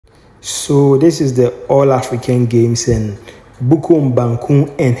So this is the All African Games, and Bukom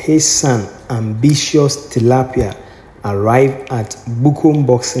Banku and his son Ambitious Tilapia arrived at Bukom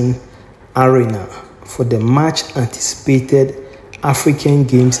Boxing Arena for the much anticipated African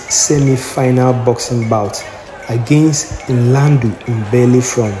Games semi-final boxing bout against Nlandu Mbele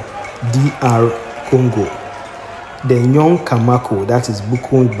from DR Congo. The young Kamako, that is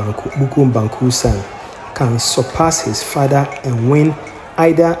Bukom Banku's son, can surpass his father and win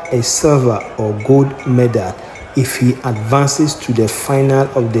either a silver or gold medal if he advances to the final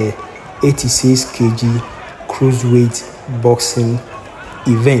of the 86 kg cruiserweight boxing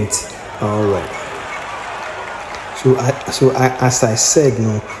event. All right. So as I said,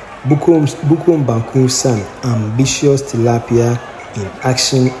 Bukom Banku's son, Ambitious Tilapia, in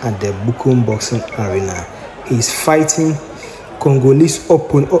action at the Bukom Boxing Arena. He is fighting Congolese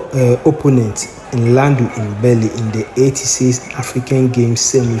opponent Nlandu Mbele in the 86 African Games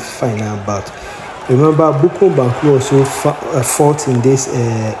semi-final bout. Remember, Bukom Banku also fought in this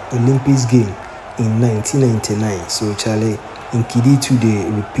Olympics game in 1999. So Charlie, in Kidi too, they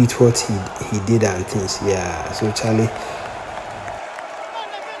repeat what he did and things. Yeah, so Charlie.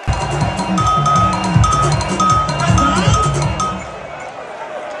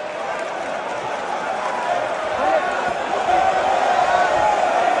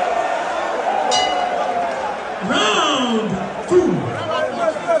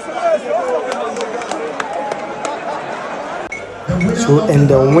 So, and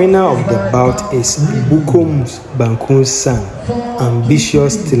the winner of the bout is Bukom Banku's son,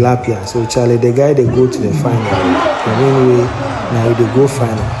 Ambitious Tilapia. So, Charlie, the guy they go to the final. Anyway, now they go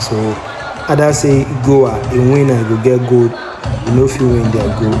final. So, others say go a winner go get gold. You know if you win, they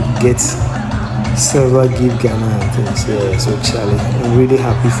go get silver, give Ghana and things. Yeah, so Charlie, I'm really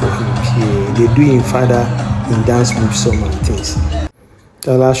happy for him. Yeah, they do him father in dance group some and things.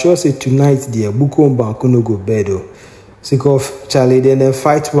 So, I sure say tonight, dear Bukom Banku no go bed though. Sick of Charlie, then they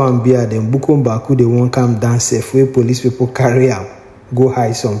fight one beer, then Bukom Banku they won't come dance if we police people carry out, go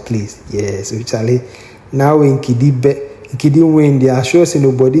hide some place. Yeah, so Charlie, now when Kidi win, they are sure say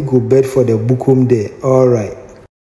nobody go bed for the Bukom there. All right.